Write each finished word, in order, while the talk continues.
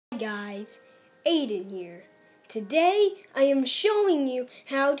guys, Aiden here. Today I am showing you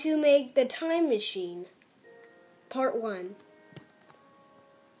how to make the time machine. Part 1.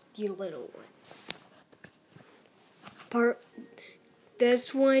 The little one.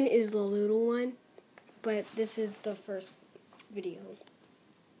 This one is the little one, but this is the first video.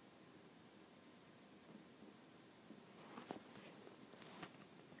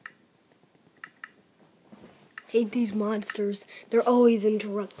 Hate these monsters. They're always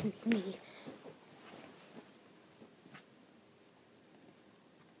interrupting me.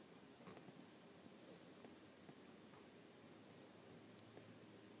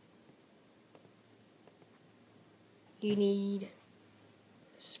 You need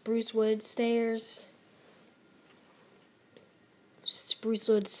spruce wood stairs, spruce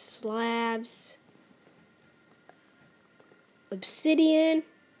wood slabs, obsidian,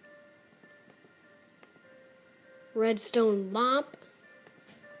 redstone lamp,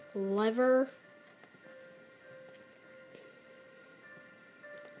 lever,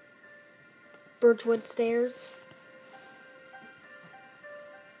 birchwood stairs,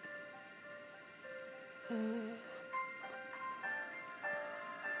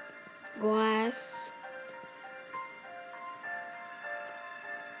 glass,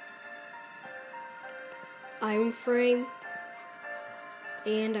 iron frame,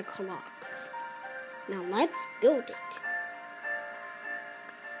 and a clock. Now let's build it.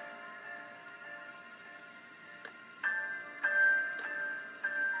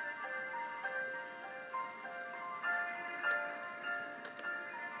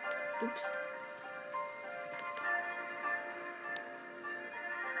 Oops.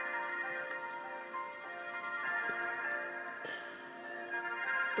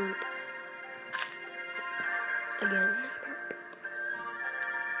 Burp. Again.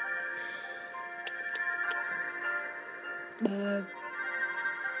 Burp.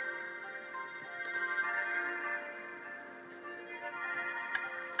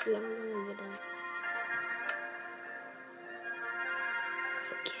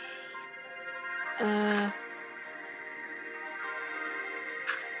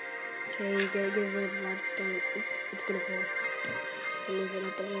 Okay, you gotta get rid of redstone. Oop, it's gonna fall. Move it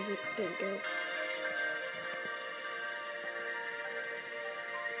up a little bit. There you go.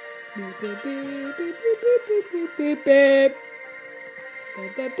 Beep, beep, beep, beep, beep, beep, beep, beep, beep.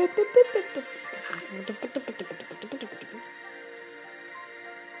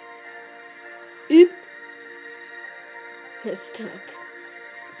 Eep. Messed up.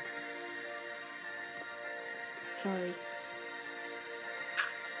 Sorry.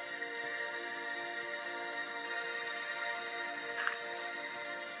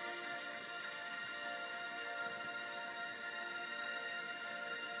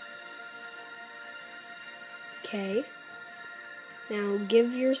 Okay. Now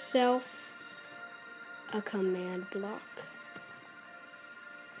give yourself a command block.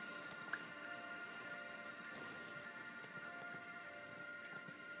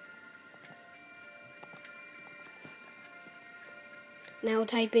 Now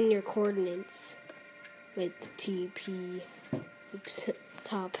type in your coordinates with TP,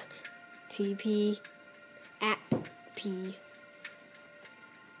 top, TP, at P,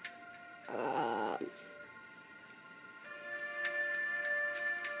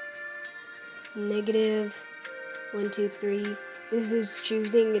 negative 1, 2, 3. This is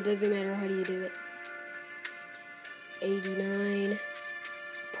choosing, it doesn't matter how do you do it.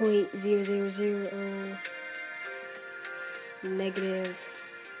 89.000, negative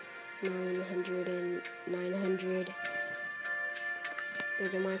 900 and 900.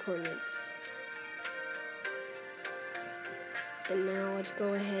 Those are my coordinates. And now let's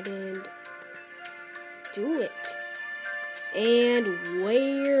go ahead and do it. And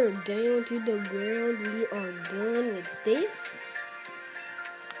we're down to the ground. We are done with this.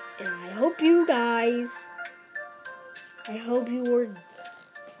 And I hope you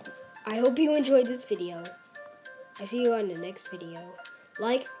enjoyed this video. I see you on the next video.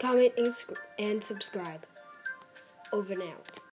 Like, comment, and subscribe. Over and out.